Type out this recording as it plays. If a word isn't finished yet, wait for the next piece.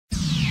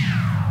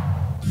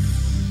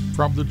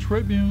From the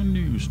Tribune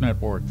News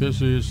Network,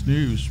 this is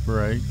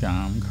Newsbreak.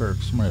 I'm Kirk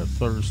Smith.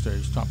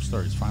 Thursday's top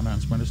stories.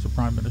 Finance Minister,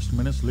 Prime Minister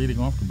minutes leading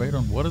off debate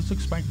on what is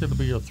expected to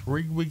be a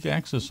 3-week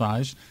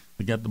exercise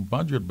to get the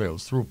budget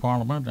bills through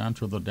Parliament and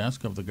to the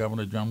desk of the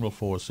Governor-General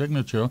for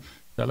signature,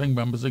 telling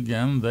members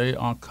again they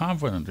are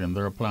confident in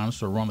their plans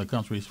to run the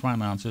country's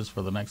finances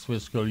for the next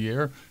fiscal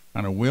year,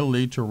 and it will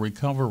lead to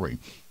recovery.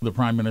 The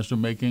Prime Minister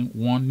making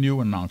one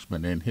new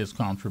announcement in his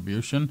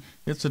contribution.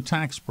 It's a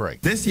tax break.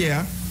 This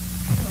year,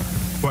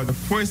 for the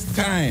first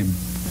time,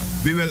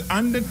 we will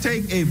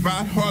undertake a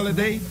VAT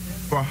holiday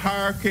for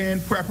hurricane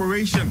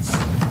preparations.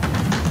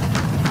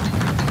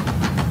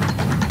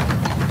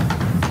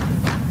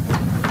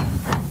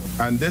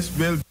 And this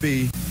will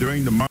be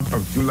during the month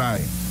of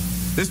July.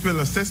 This will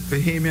assist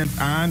Bahamians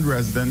and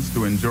residents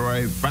to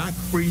enjoy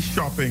VAT-free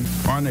shopping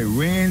on a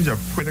range of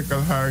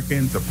critical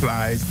hurricane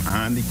supplies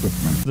and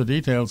equipment. The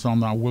details on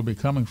that will be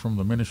coming from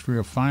the Ministry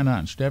of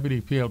Finance. Deputy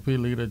PLP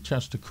leader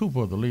Chester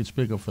Cooper, the lead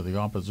speaker for the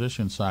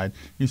opposition side,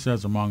 he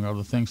says, among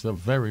other things, they're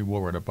very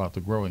worried about the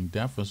growing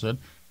deficit.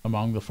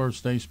 Among the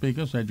first-day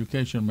speakers,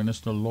 Education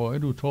Minister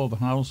Lloyd, who told the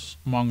House,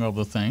 among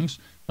other things,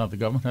 that the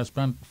government has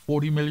spent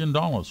 $40 million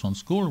on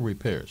school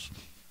repairs.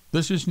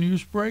 This is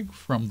Newsbreak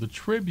from the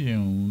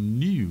Tribune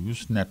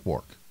News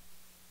Network.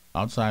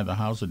 Outside the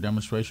House, a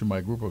demonstration by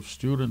a group of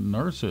student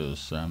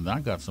nurses, and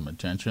that got some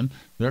attention.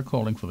 They're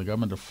calling for the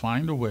government to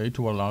find a way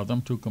to allow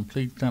them to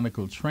complete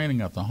clinical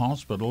training at the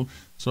hospital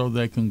so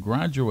they can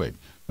graduate.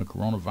 The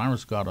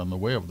coronavirus got in the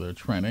way of their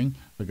training.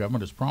 The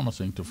government is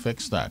promising to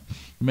fix that.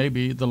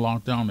 Maybe the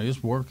lockdown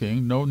is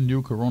working. No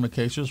new corona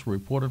cases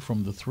reported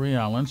from the 3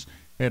 islands,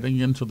 heading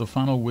into the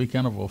final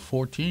weekend of a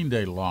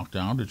 14-day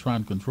lockdown to try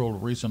and control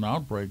recent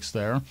outbreaks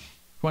there.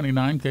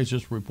 29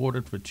 cases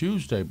reported for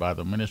Tuesday by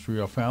the Ministry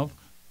of Health,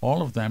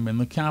 all of them in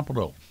the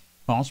capital.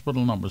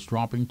 Hospital numbers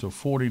dropping to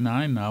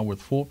 49 now,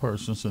 with 4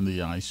 persons in the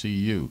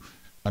ICU.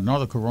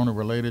 Another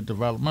corona-related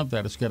development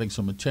that is getting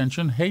some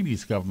attention,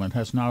 Haiti's government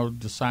has now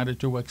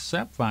decided to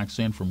accept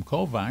vaccine from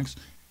COVAX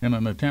in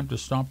an attempt to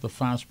stop the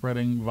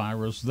fast-spreading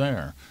virus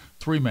there.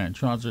 3 men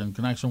charged in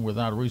connection with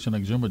that recent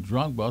exhumed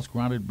drug bust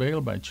granted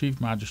bail by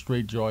Chief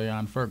Magistrate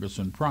Joyanne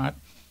Ferguson Pratt.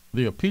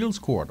 The appeals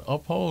court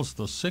upholds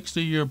the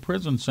 60-year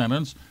prison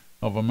sentence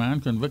of a man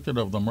convicted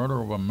of the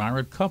murder of a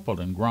married couple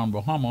in Grand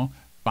Bahama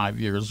 5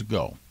 years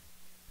ago.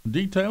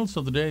 Details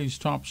of the day's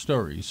top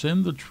stories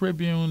in the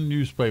Tribune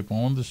newspaper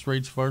on the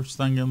streets first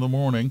thing in the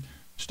morning.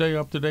 Stay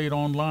up to date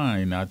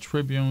online at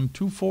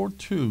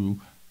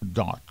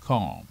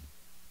Tribune242.com.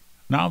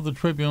 Now the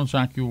Tribune's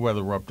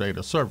AccuWeather update,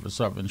 a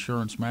service of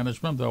Insurance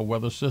Management. The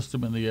weather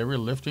system in the area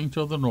lifting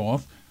to the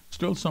north.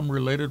 Still some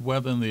related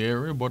weather in the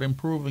area, but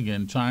improving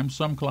in time.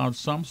 Some clouds,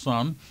 some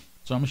sun.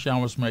 Some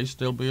showers may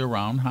still be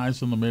around.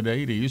 Highs in the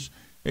mid-80s.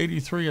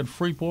 83 at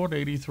Freeport,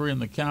 83 in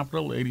the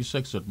capital,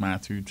 86 at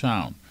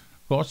Matthewtown.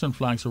 Caution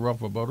flags are up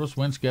for boaters.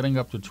 Winds getting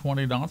up to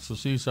 20 knots. The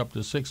seas up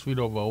to 6 feet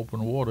over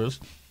open waters.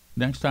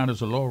 Next tide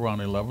is a low around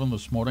 11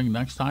 this morning.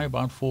 Next high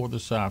about 4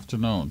 this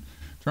afternoon.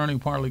 Turning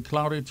partly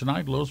cloudy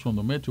tonight, lows from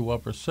the mid to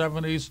upper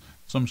 70s.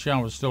 Some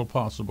showers still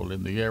possible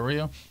in the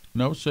area.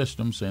 No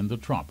systems in the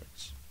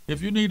tropics.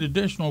 If you need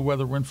additional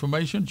weather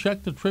information,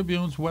 check the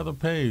Tribune's weather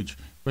page.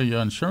 For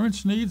your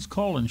insurance needs,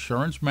 call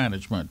Insurance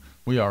Management.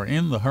 We are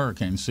in the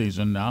hurricane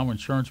season now.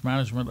 Insurance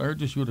Management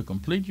urges you to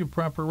complete your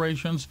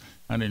preparations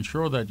and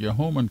ensure that your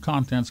home and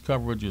contents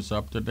coverage is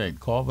up to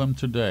date. Call them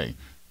today.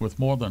 With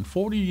more than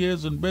 40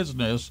 years in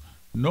business,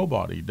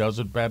 nobody does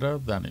it better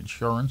than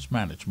Insurance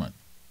Management.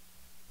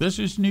 This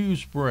is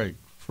Newsbreak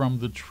from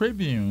the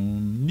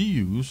Tribune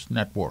News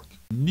Network.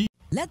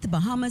 Let the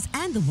Bahamas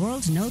and the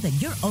world know that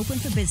you're open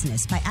for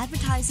business by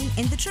advertising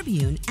in the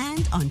Tribune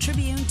and on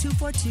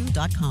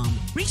Tribune242.com.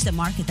 Reach the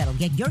market that'll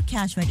get your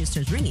cash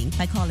registers ringing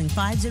by calling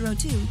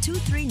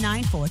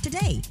 502-2394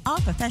 today.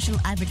 Our professional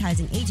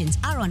advertising agents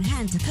are on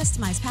hand to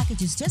customize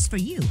packages just for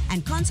you,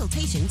 and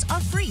consultations are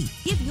free.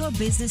 Give your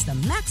business the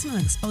maximum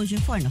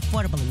exposure for an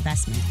affordable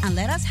investment, and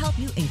let us help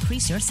you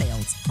increase your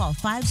sales. Call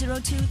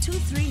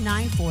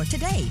 502-2394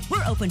 today.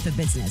 We're open for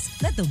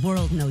business. Let the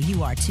world know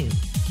you are too.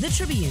 The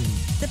Tribune,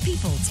 the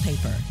People's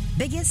Paper,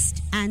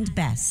 biggest and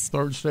best.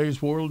 Thursday's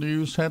world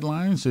news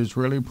headlines.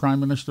 Israeli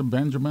Prime Minister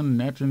Benjamin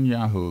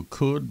Netanyahu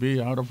could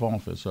be out of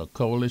office. A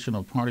coalition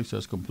of parties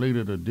has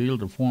completed a deal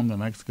to form the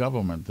next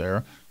government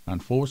there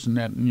and force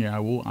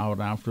Netanyahu out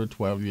after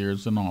 12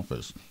 years in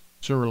office.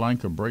 Sri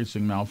Lanka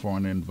bracing now for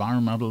an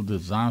environmental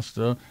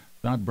disaster.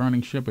 That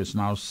burning ship is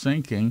now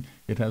sinking.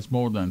 It has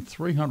more than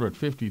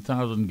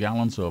 350,000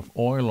 gallons of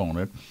oil on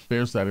it.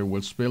 Fears that it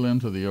will spill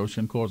into the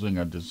ocean, causing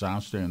a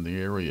disaster in the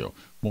area.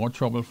 More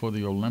trouble for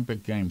the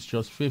Olympic Games,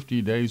 just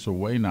 50 days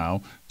away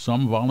now.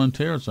 Some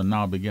volunteers are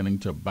now beginning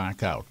to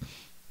back out.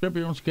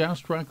 Tribune's gas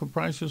tracker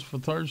prices for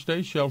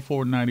Thursday: Shell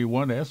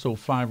 $4.91, Esso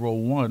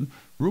 $5.01,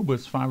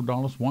 Rubis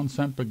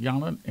 $5.01 per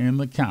gallon in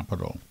the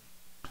capital.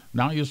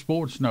 Now your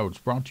sports notes,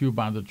 brought to you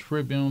by the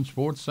Tribune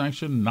Sports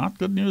section. Not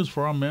good news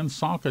for our men's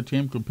soccer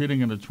team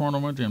competing in a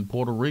tournament in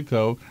Puerto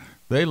Rico.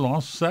 They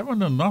lost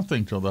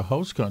 7-0 to the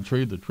host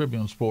country. The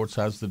Tribune Sports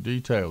has the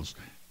details.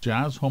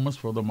 Jazz homers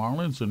for the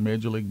Marlins in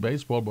Major League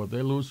Baseball, but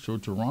they lose to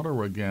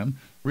Toronto again.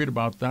 Read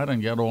about that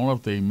and get all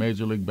of the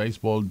Major League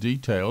Baseball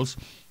details.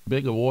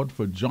 Big award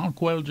for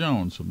Jonquel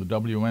Jones from the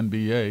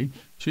WNBA.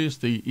 She is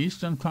the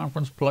Eastern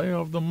Conference Player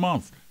of the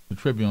Month. The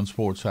Tribune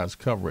Sports has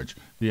coverage.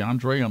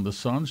 DeAndre and the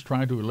Suns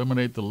try to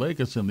eliminate the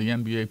Lakers in the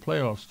NBA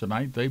playoffs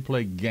tonight. They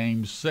play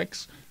Game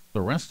 6.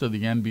 The rest of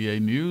the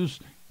NBA news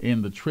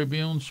in the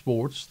Tribune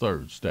Sports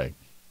Thursday.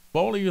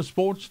 For all of your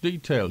sports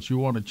details, you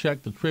want to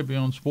check the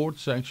Tribune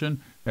Sports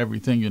section.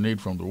 Everything you need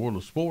from the world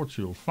of sports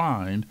you'll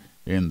find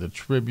in the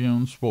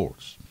Tribune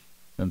Sports.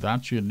 And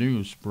that's your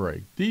news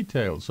break.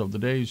 Details of the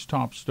day's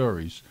top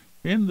stories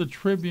in the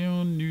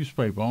Tribune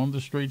newspaper on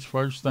the streets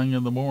first thing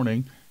in the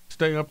morning.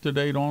 Stay up to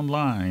date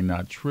online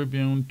at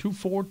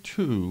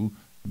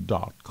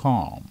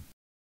Tribune242.com.